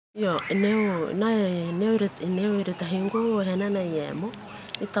Yo, eneo reta hingu henana yemo,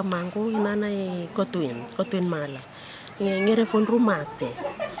 itamangu hinana kotwin mala. Ngere fundru mate.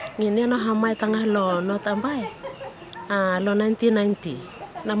 Ngene no hamai tangah lo no tambai. Lo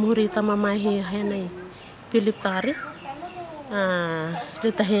 1990. Namuri tamamai henai Philip Tari.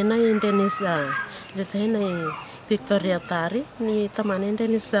 Reta henai Dennis reta henai Victoria Tari ni tamane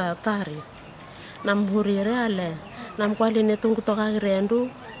Dennis Tari. Namuri re ale nam kwali ne tunggu toka rendu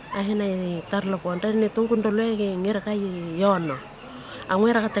ahenai tarlo ponda ne tunggu ndolo ngera kai yono.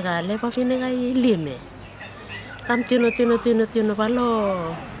 Angwera kategale pa fine kai lime. Kam tino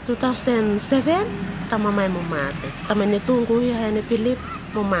palo 2007 tamamai mo mate. Tamane tunggu hene Philip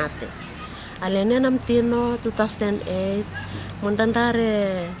mo mate. Alene nam tino 2008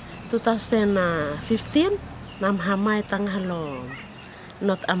 mondandare 2015 nam hamai tangah lo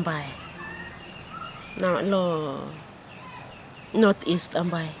not ambai. Na lo North East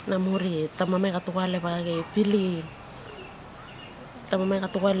ambai namuri tamamai katuale page pili tamamai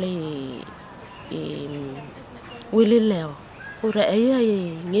katuale Willy Leo ura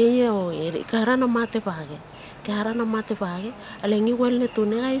ngeye karana mate page ale ngi welne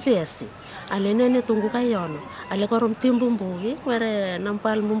tune kai vesi ale ne tunggu kai yono ale korom timbumbugi were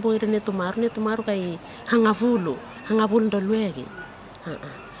nampal mumbu ne tumaru kai hangavulu ndolwegi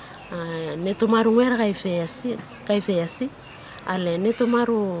ne tumaru wera kai vesi ale ne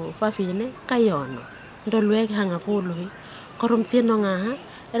tumaru fafine kayono ndolwegi hangavulu korom tino ngaha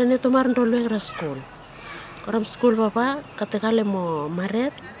era ne tumaru ndolwegi ra school korom school papa katekale mo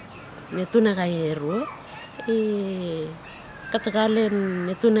maret ne tuna kai ruo katekale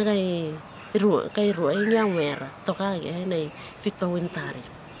ne tuna kai ruo ingawera toka nei Victor Wintari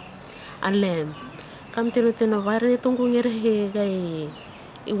ale kam tino bare tunggu ngere kai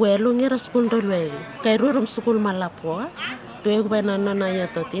iwelu ngera school ndolwegi kai ruo school malapo tueg pena nona ya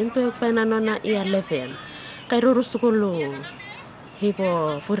totin tueg pena nona ya 11 kai ruo school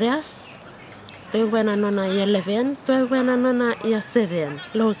hipo furias tueg pena nona ya 11 tueg pena nona ya 7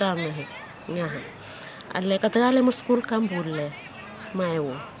 lo kame ngaha ale kategale mo school kambule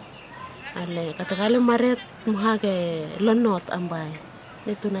maiwo ale kategale maret muhage lonot ambai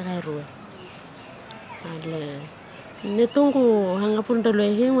netu na kai ruo ale netunggu hangapun dolo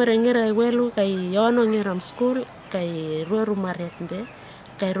ngere welu kai yono ngeram school kai ruo maret nde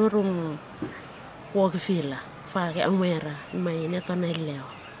kai ruo wogvila fage angwera mai netona leo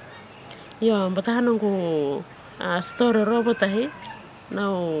yo batahanongu story robotahi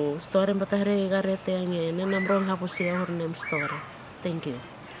now story batahre garete nge nenamrong hapusia hornem story. Thank you.